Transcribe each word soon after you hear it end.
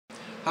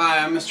Hi,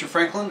 I'm Mr.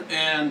 Franklin,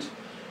 and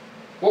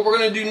what we're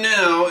going to do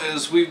now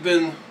is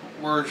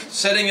we're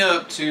setting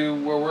up to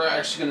where we're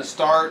actually going to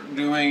start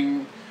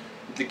doing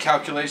the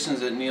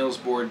calculations that Niels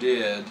Bohr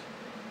did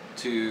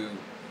to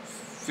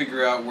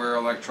figure out where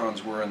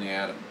electrons were in the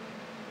atom.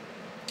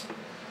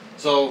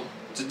 So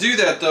to do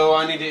that, though,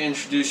 I need to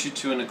introduce you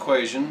to an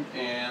equation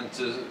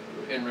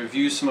and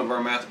review some of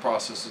our math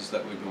processes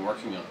that we've been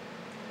working on.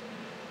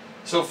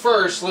 So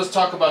first, let's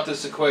talk about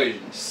this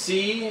equation.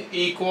 C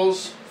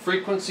equals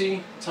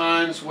frequency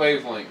times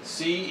wavelength.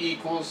 C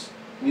equals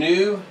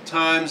nu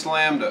times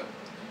lambda.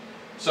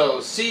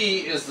 So C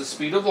is the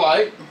speed of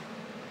light,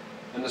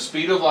 and the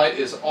speed of light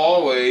is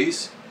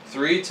always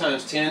 3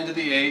 times 10 to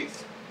the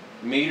 8th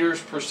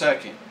meters per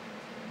second.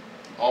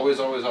 Always,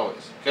 always,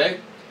 always.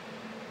 Okay?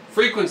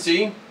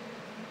 Frequency,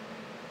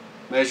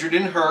 measured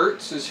in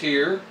hertz, is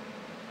here,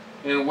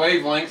 and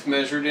wavelength,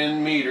 measured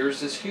in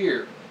meters, is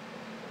here.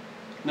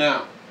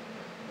 Now,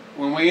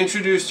 when we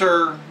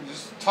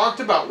talked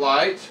about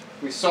light,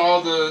 we saw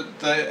the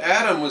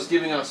atom was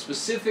giving off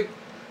specific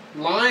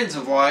lines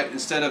of light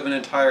instead of an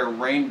entire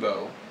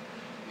rainbow.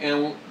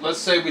 And let's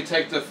say we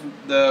take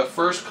the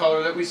first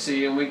color that we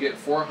see and we get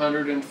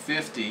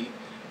 450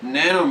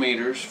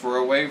 nanometers for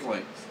a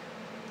wavelength.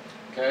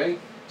 Okay?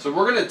 So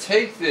we're going to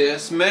take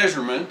this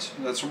measurement,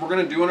 that's what we're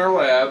going to do in our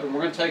lab, and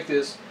we're going to take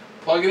this,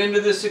 plug it into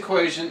this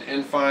equation,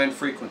 and find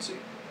frequency.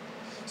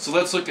 So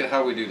let's look at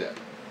how we do that.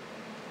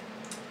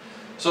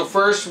 So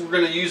first we're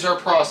going to use our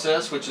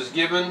process, which is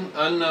given,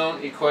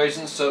 unknown,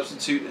 equation,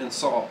 substitute, and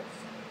solve.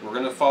 We're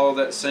going to follow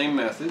that same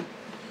method.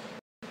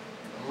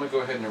 I'm going to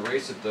go ahead and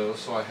erase it though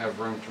so I have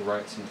room to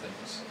write some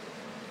things.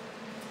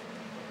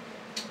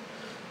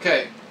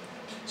 Okay,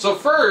 so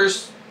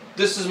first,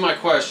 this is my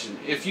question.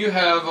 If you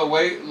have a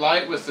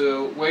light with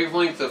a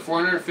wavelength of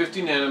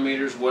 450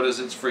 nanometers, what is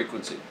its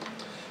frequency?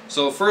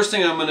 So first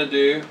thing I'm going to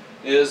do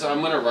is I'm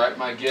going to write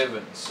my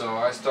givens. So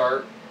I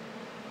start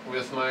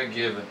with my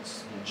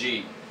givens,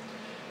 G.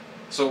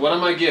 So what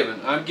am I given?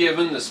 I'm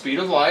given the speed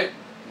of light.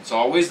 It's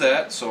always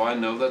that, so I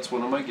know that's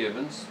one of my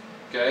givens.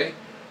 Okay.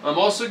 I'm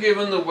also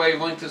given the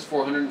wavelength is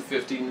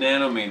 450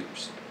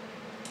 nanometers.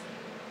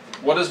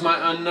 What is my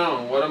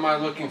unknown? What am I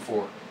looking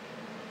for?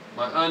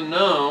 My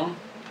unknown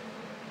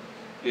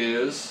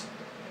is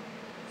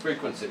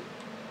frequency.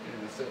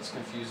 And if that's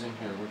confusing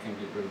here, we can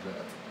get rid of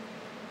that.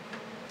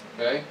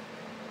 Okay?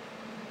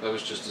 That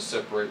was just to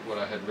separate what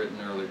I had written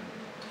earlier.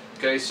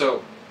 Okay,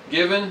 so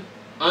given,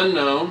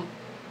 unknown,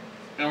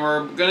 and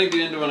we're going to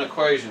get into an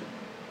equation.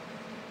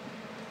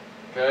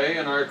 Okay,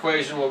 and our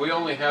equation, well, we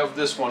only have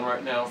this one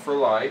right now for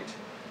light.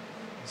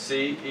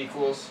 C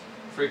equals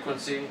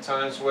frequency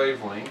times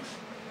wavelength.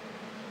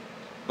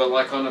 But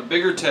like on a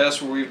bigger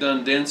test where we've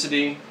done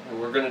density, and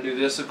we're going to do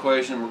this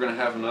equation, we're going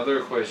to have another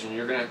equation.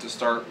 You're going to have to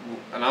start,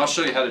 and I'll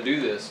show you how to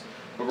do this,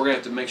 but we're going to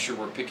have to make sure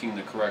we're picking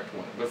the correct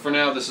one. But for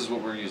now, this is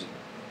what we're using.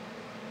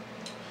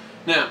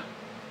 Now,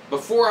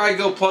 before I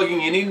go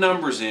plugging any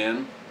numbers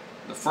in,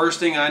 the first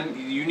thing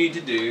you need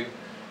to do,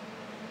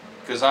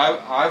 because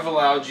I've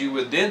allowed you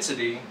with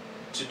density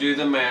to do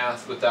the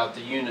math without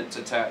the units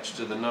attached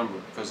to the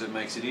number, because it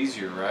makes it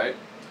easier, right?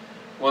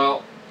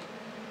 Well,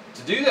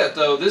 to do that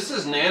though, this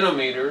is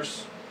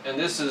nanometers, and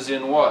this is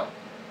in what?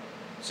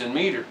 It's in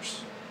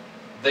meters.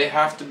 They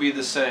have to be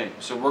the same,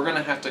 so we're going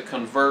to have to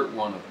convert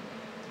one of them.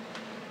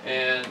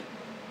 And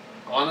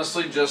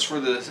honestly, just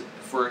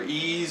for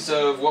ease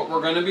of what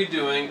we're going to be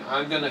doing,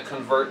 I'm going to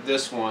convert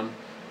this one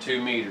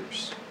to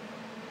meters.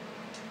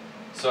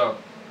 So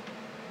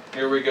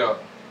here we go.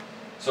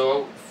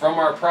 So from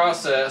our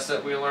process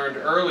that we learned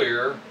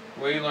earlier,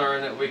 we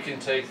learned that we can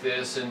take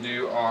this and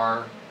do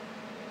our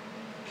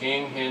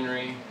King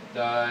Henry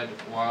died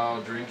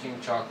while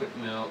drinking chocolate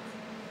milk,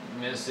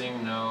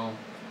 missing no,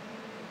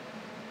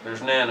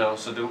 there's nano,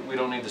 so we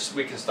don't need to,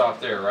 we can stop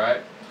there,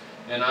 right?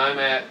 And I'm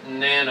at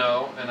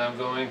nano, and I'm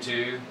going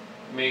to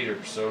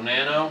meters. So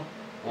nano,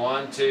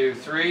 1, 2,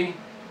 3,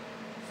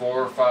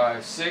 4,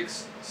 5,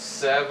 6,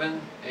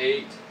 7,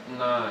 8,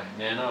 9.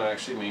 Nano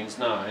actually means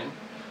 9.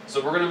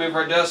 So we're going to move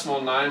our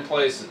decimal 9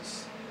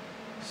 places.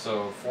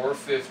 So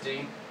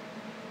 450,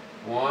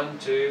 1,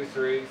 2,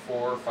 3,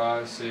 4,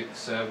 5, 6,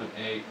 7,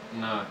 8,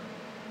 9.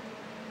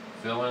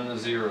 Fill in the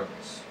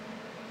zeros.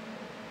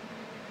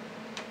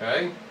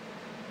 Okay?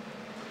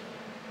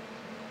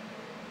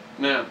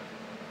 Now,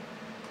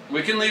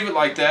 we can leave it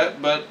like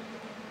that, but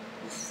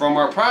from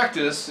our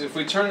practice, if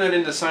we turn that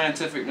into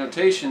scientific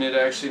notation, it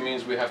actually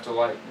means we have to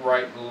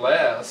write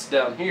less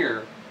down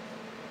here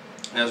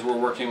as we're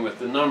working with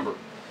the number.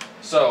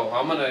 So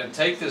I'm going to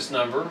take this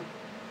number,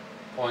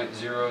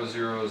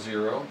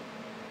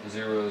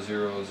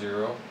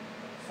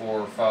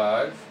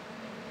 0.000000045,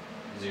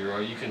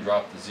 you can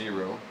drop the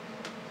 0.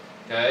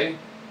 Okay?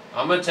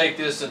 I'm going to take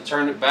this and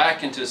turn it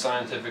back into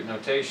scientific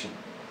notation.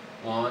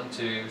 1,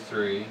 2,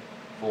 3,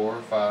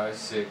 4, 5,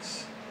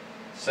 6,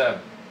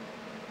 7.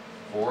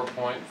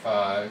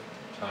 4.5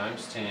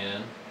 times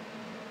 10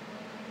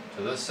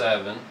 to the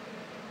 7.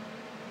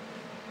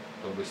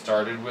 But we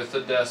started with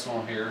a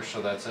decimal here,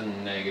 so that's a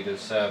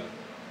 -7.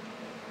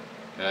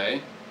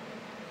 Okay?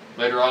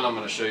 Later on I'm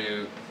going to show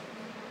you,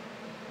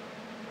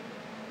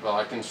 well,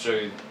 I can show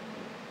you,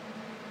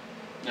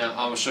 now I'm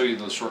going to show you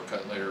the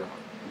shortcut later on,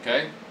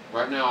 okay?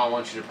 Right now I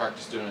want you to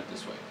practice doing it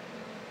this way.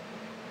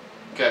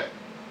 Okay,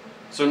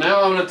 so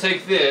now I'm going to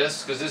take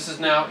this, because this is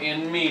now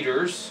in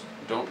meters.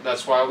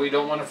 That's why we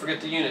don't want to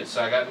forget the units.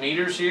 So I got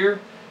meters here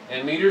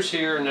and meters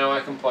here, and now I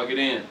can plug it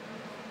in.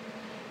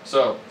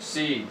 So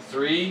C,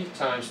 3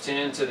 times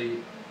 10 to the,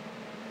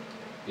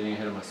 getting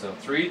ahead of myself,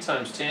 3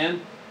 times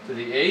 10 to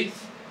the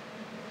 8th.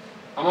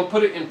 I'm going to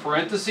put it in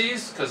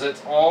parentheses because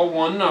it's all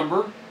one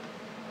number,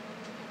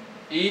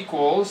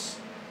 equals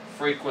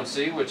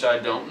frequency, which I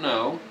don't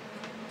know,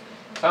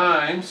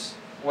 times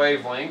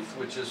wavelength,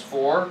 which is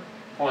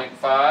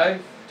 4.5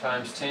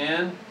 times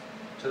 10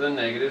 to the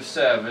negative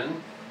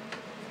 7.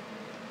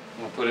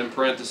 I'll put in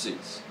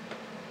parentheses.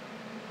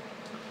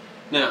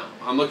 Now,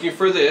 I'm looking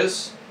for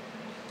this.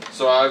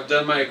 So I've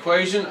done my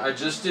equation. I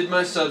just did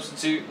my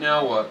substitute.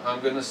 Now what?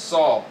 I'm going to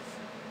solve.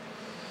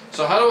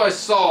 So how do I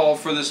solve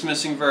for this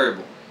missing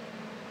variable?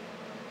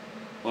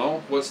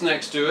 Well, what's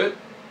next to it?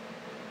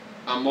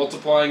 I'm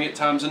multiplying it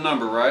times a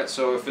number, right?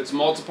 So if it's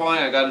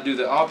multiplying, I got to do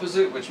the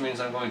opposite, which means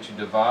I'm going to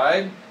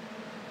divide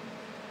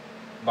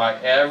by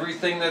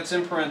everything that's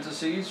in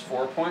parentheses,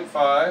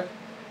 4.5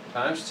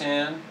 times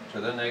 10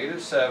 to the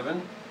negative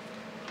 7.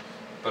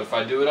 But if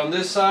I do it on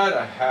this side,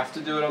 I have to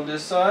do it on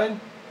this side.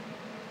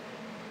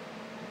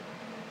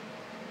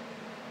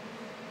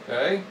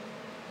 Okay?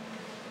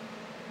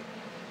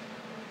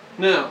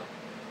 Now,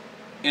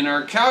 in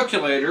our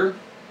calculator,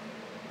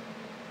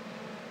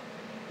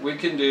 we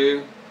can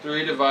do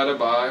 3 divided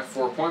by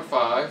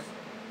 4.5.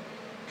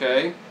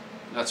 Okay?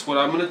 That's what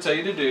I'm going to tell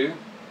you to do,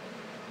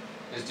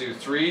 is do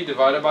 3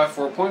 divided by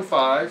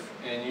 4.5,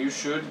 and you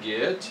should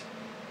get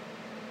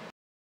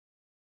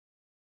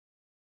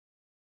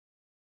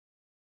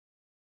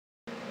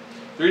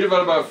 3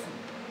 divided by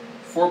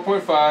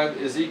 4.5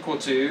 is equal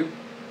to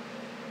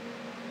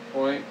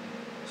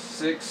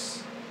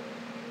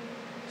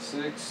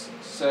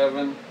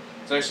 0.667.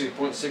 It's actually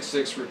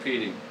 0.66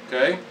 repeating.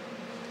 Okay?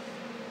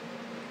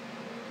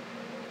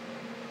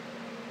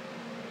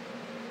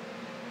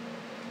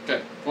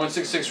 Okay,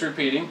 0.66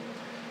 repeating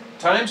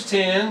times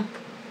 10.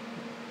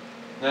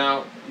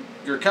 Now,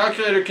 your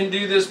calculator can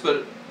do this,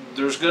 but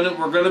we're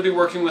going to be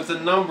working with a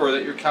number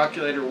that your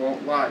calculator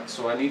won't like.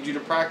 So I need you to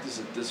practice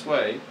it this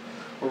way.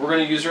 But we're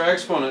going to use our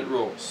exponent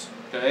rules.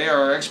 Okay,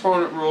 our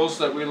exponent rules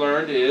that we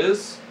learned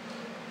is,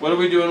 what are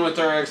we doing with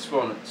our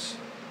exponents?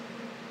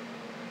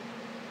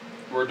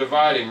 We're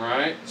dividing,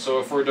 right? So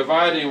if we're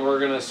dividing, we're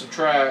going to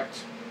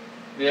subtract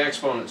the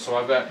exponent. So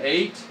I've got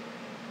 8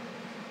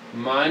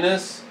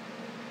 minus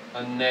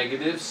a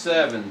negative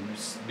 7.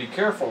 Be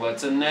careful,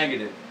 that's a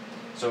negative.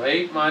 So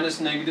 8 minus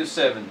negative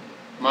 7.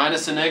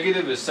 Minus a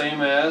negative is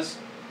same as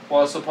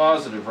plus a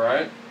positive,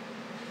 right?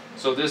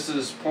 So this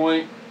is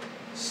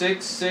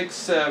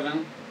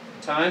 0.667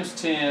 times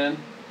 10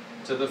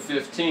 to the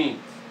 15th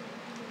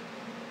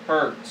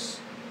hertz.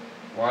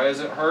 Why is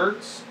it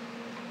hertz?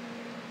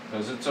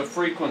 Because it's a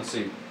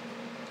frequency.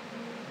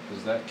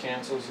 Because that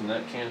cancels and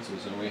that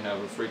cancels, and we have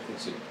a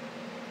frequency.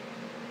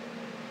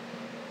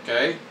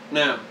 Okay?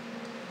 Now,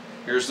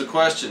 here's the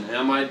question.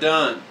 Am I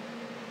done?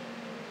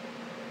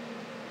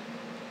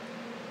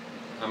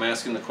 I'm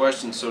asking the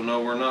question, so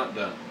no, we're not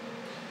done.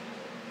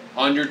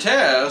 On your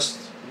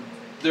test,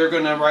 they're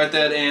going to write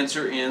that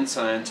answer in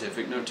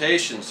scientific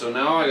notation. So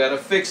now I got to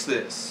fix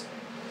this.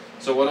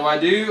 So what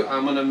do?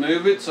 I'm going to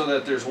move it so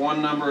that there's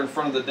one number in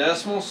front of the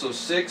decimal. So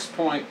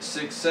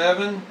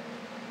 6.67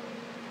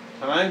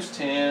 times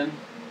 10.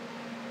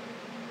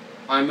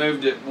 I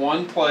moved it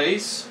one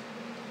place.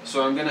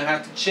 So I'm going to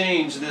have to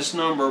change this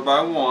number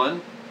by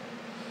 1.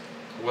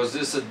 Was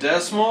this a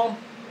decimal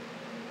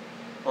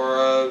or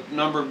a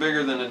number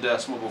bigger than a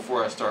decimal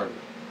before I started?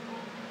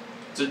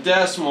 It's a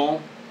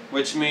decimal,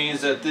 which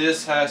means that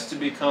this has to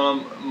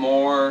become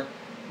more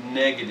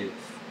negative.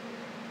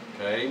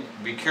 Okay?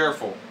 Be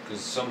careful,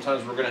 because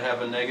sometimes we're going to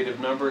have a negative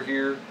number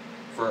here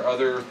for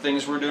other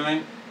things we're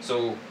doing.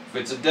 So if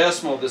it's a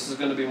decimal, this is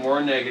going to be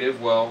more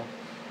negative. Well,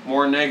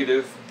 more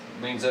negative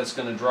means that's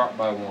going to drop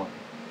by 1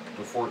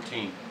 to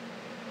 14.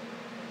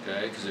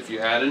 Okay? Because if you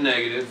add a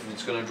negative,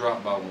 it's going to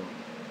drop by 1.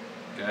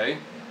 Okay?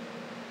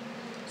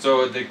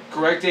 So the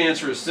correct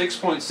answer is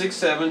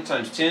 6.67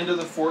 times 10 to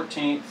the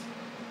 14th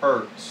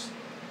hertz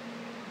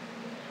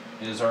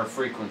is our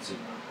frequency.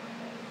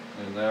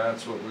 And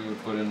that's what we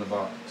would put in the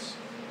box.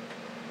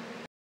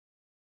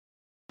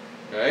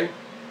 Okay?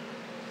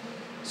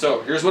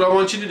 So here's what I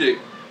want you to do.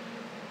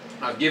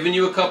 I've given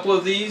you a couple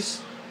of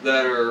these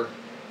that are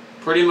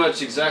pretty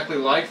much exactly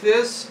like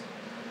this,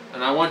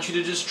 and I want you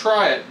to just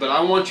try it, but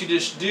I want you to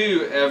just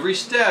do every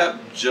step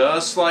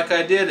just like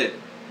I did it.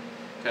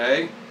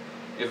 Okay?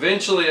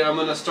 Eventually I'm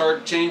going to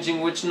start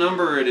changing which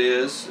number it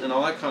is and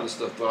all that kind of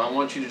stuff, but I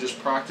want you to just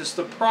practice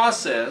the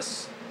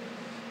process.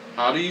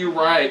 How do you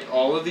write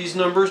all of these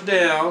numbers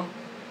down?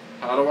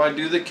 How do I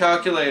do the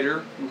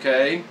calculator?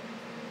 Okay?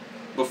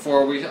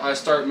 Before I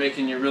start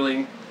making you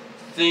really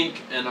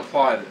think and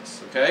apply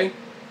this. Okay?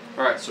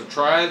 Alright, so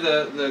try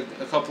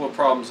a couple of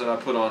problems that I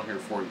put on here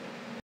for you.